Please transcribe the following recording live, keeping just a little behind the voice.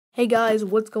Hey guys,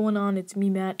 what's going on? It's me,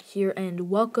 Matt, here, and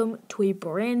welcome to a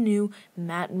brand new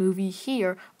Matt movie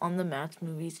here on the Matt's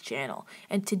Movies channel.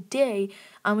 And today,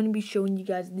 I'm going to be showing you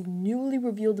guys the newly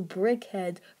revealed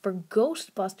Brickheadz for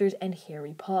Ghostbusters and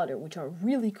Harry Potter, which are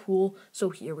really cool, so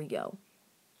here we go.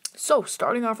 So,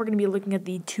 starting off, we're going to be looking at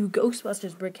the two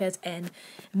Ghostbusters Brickheadz, and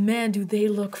man, do they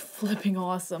look flipping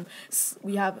awesome.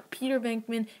 We have Peter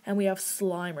Venkman, and we have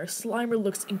Slimer. Slimer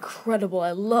looks incredible.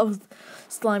 I love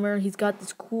Slimer. He's got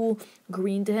this cool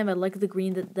green to him. I like the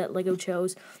green that Lego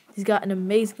chose. He's got an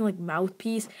amazing,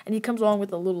 mouthpiece, and he comes along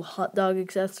with a little hot dog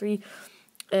accessory,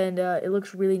 and it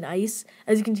looks really nice.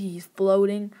 As you can see, he's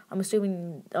floating. I'm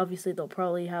assuming, obviously, they'll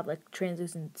probably have,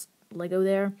 translucent Lego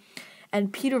there.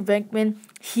 And Peter Venkman,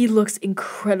 he looks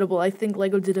incredible. I think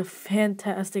Lego did a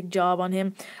fantastic job on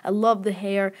him. I love the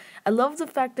hair. I love the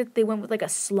fact that they went with a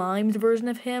slimed version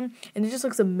of him, and it just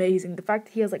looks amazing. The fact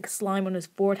that he has slime on his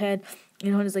forehead,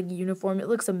 on his uniform, it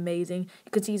looks amazing.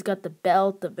 You can see he's got the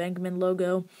belt, the Venkman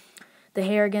logo. The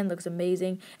hair again looks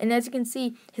amazing. And as you can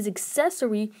see, his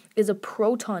accessory is a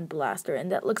proton blaster,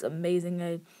 and that looks amazing.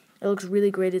 It looks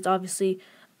really great. It's obviously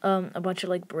a bunch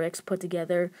of bricks put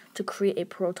together to create a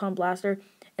proton blaster,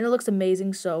 and it looks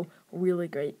amazing. So really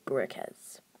great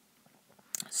Brickheadz.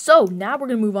 So now we're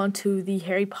gonna move on to the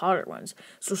Harry Potter ones.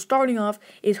 So starting off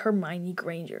is Hermione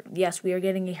Granger. Yes, we are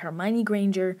getting a Hermione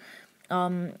Granger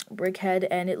Brickhead,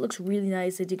 and it looks really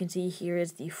nice. As you can see, here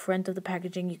is the front of the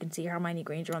packaging. You can see Hermione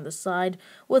Granger on the side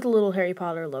with a little Harry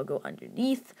Potter logo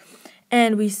underneath,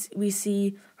 and we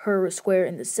see her square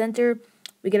in the center.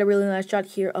 We get a really nice shot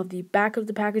here of the back of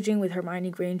the packaging with Hermione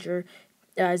Granger.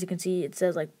 As you can see, it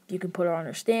says, you can put her on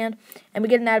her stand. And we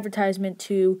get an advertisement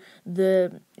to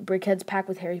the Brickheadz pack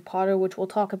with Harry Potter, which we'll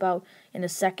talk about in a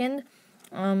second.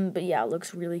 But yeah, it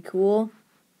looks really cool.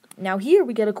 Now here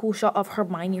we get a cool shot of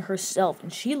Hermione herself,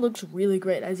 and she looks really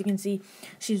great. As you can see,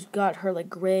 she's got her,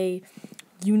 gray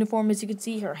uniform. As you can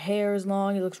see, her hair is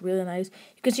long. It looks really nice.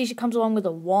 You can see she comes along with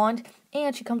a wand,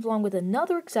 and she comes along with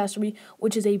another accessory,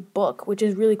 which is a book, which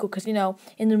is really cool because, in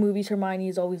the movies, Hermione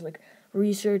is always,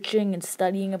 researching and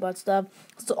studying about stuff.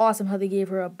 It's awesome how they gave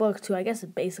her a book to, I guess,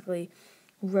 basically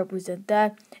represent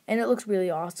that, and it looks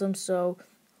really awesome. So,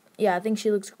 yeah, I think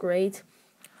she looks great.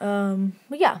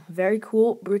 But yeah, very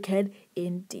cool Brickhead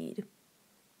indeed.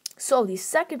 So the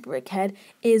second Brickhead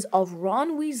is of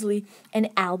Ron Weasley and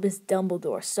Albus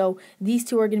Dumbledore. So these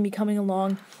two are going to be coming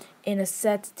along in a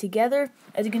set together.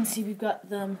 As you can see, we've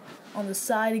got them on the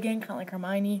side again, kind of like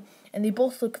Hermione, and they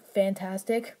both look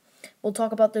fantastic. We'll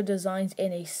talk about their designs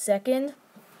in a second.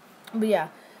 But yeah,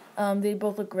 they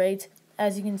both look great.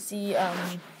 As you can see,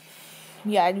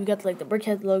 yeah, we've got the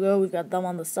Brickheadz logo. We've got them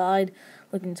on the side,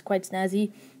 looking quite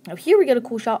snazzy. Now here we get a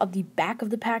cool shot of the back of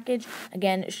the package,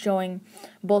 again showing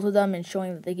both of them and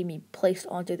showing that they can be placed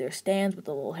onto their stands with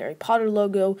the little Harry Potter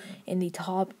logo in the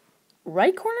top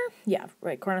right corner. Yeah,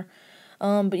 right corner.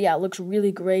 But yeah, it looks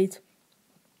really great.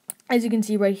 As you can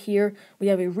see right here, we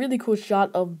have a really cool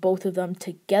shot of both of them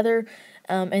together,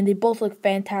 and they both look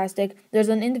fantastic. There's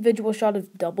an individual shot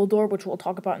of Dumbledore, which we'll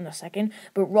talk about in a second,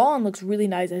 but Ron looks really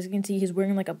nice. As you can see, he's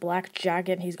wearing a black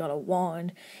jacket, and he's got a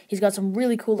wand. He's got some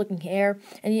really cool looking hair,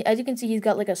 and as you can see, he's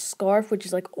got a scarf, which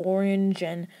is orange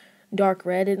and dark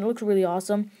red, and it looks really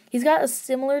awesome. He's got a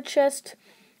similar chest,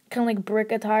 kind of brick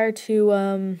attire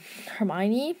to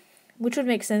Hermione, which would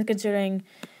make sense considering,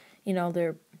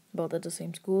 they're both at the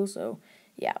same school, so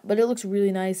yeah, but it looks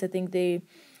really nice. I think they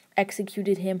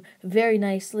executed him very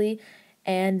nicely,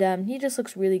 and he just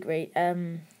looks really great.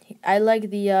 I like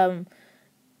the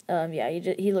yeah,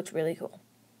 he looks really cool.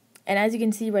 And as you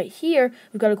can see right here,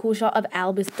 we've got a cool shot of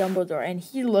Albus Dumbledore, and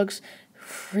he looks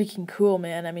freaking cool,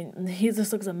 man. I mean, he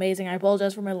just looks amazing. I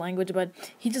apologize for my language, but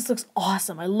he just looks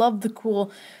awesome. I love the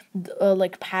cool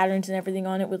patterns and everything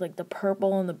on it with the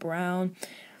purple and the brown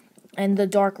and the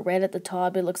dark red at the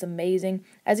top. It looks amazing.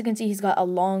 As you can see, he's got a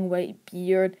long white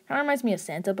beard. Kind of reminds me of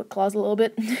Santa, but Claus a little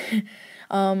bit.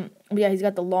 Yeah, he's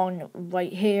got the long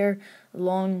white hair,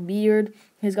 long beard.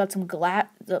 He's got some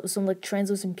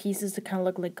translucent pieces to kind of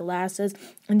look like glasses.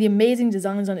 And the amazing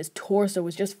designs on his torso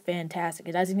was just fantastic.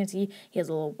 And as you can see, he has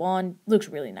a little wand. Looks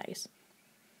really nice.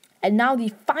 And now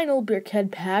the final Brickhead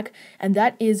pack, and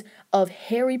that is of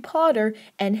Harry Potter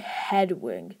and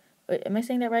Hedwig. Wait, am I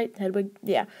saying that right? Hedwig?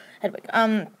 Yeah, Hedwig.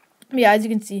 Yeah, as you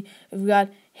can see, we've got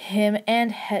him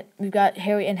and we've got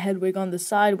Harry and Hedwig on the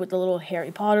side with the little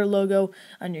Harry Potter logo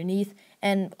underneath.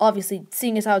 And obviously,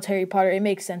 seeing as how it's Harry Potter, it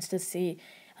makes sense to see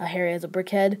Harry as a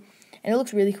Brickhead. And it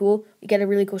looks really cool. We get a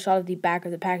really cool shot of the back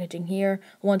of the packaging here,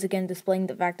 once again displaying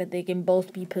the fact that they can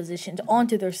both be positioned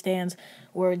onto their stands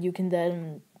where you can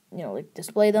then,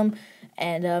 display them.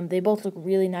 And they both look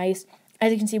really nice.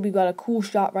 As you can see, we've got a cool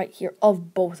shot right here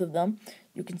of both of them.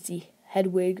 You can see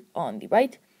Hedwig on the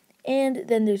right, and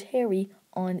then there's Harry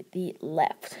on the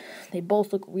left. They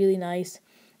both look really nice.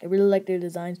 I really like their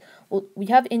designs. Well, we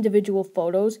have individual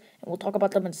photos, and we'll talk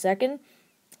about them in a second.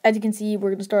 As you can see, we're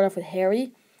going to start off with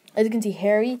Harry. As you can see,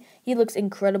 Harry, he looks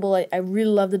incredible. I really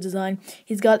love the design.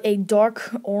 He's got a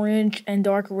dark orange and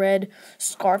dark red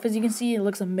scarf, as you can see. It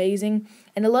looks amazing.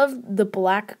 And I love the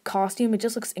black costume. It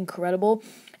just looks incredible.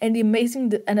 And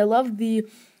I love the,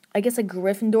 I guess, a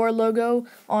Gryffindor logo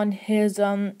on his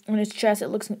chest. It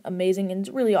looks amazing, and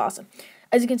it's really awesome.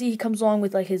 As you can see, he comes along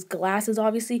with, like, his glasses,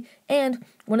 obviously. And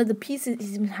one of the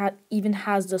pieces even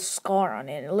has the scar on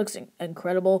it. It looks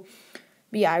incredible.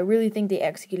 But yeah, I really think they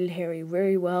executed Harry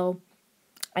very well.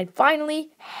 And finally,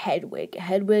 Hedwig.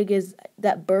 Hedwig is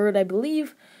that bird, I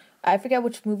believe. I forget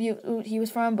which movie he was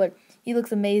from, but he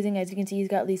looks amazing. As you can see, he's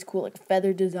got these cool, like,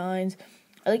 feather designs.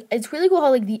 It's really cool how,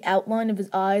 like, the outline of his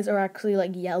eyes are actually,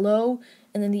 like, yellow,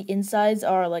 and then the insides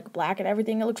are, like, black and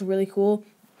everything. It looks really cool.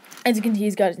 As you can see,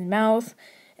 he's got his mouth,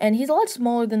 and he's a lot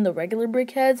smaller than the regular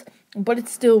Brickheadz, but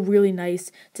it's still really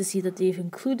nice to see that they've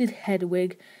included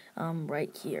Hedwig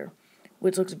right here,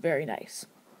 which looks very nice.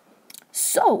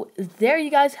 So, there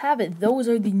you guys have it. Those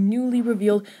are the newly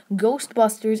revealed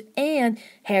Ghostbusters and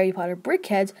Harry Potter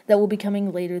Brickheadz that will be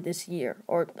coming later this year.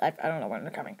 Or, I don't know when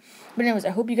they're coming. But anyways,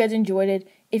 I hope you guys enjoyed it.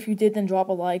 If you did, then drop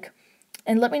a like.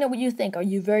 And let me know what you think. Are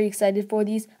you very excited for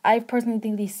these? I personally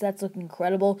think these sets look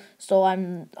incredible. So,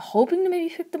 I'm hoping to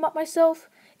maybe pick them up myself.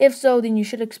 If so, then you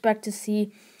should expect to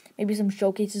see maybe some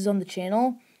showcases on the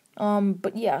channel.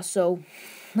 But yeah, so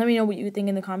let me know what you think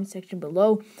in the comment section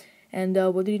below, and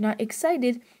whether you're not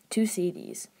excited to see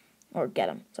these, or get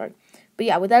them, sorry. But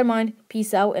yeah, with that in mind,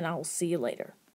 peace out, and I will see you later.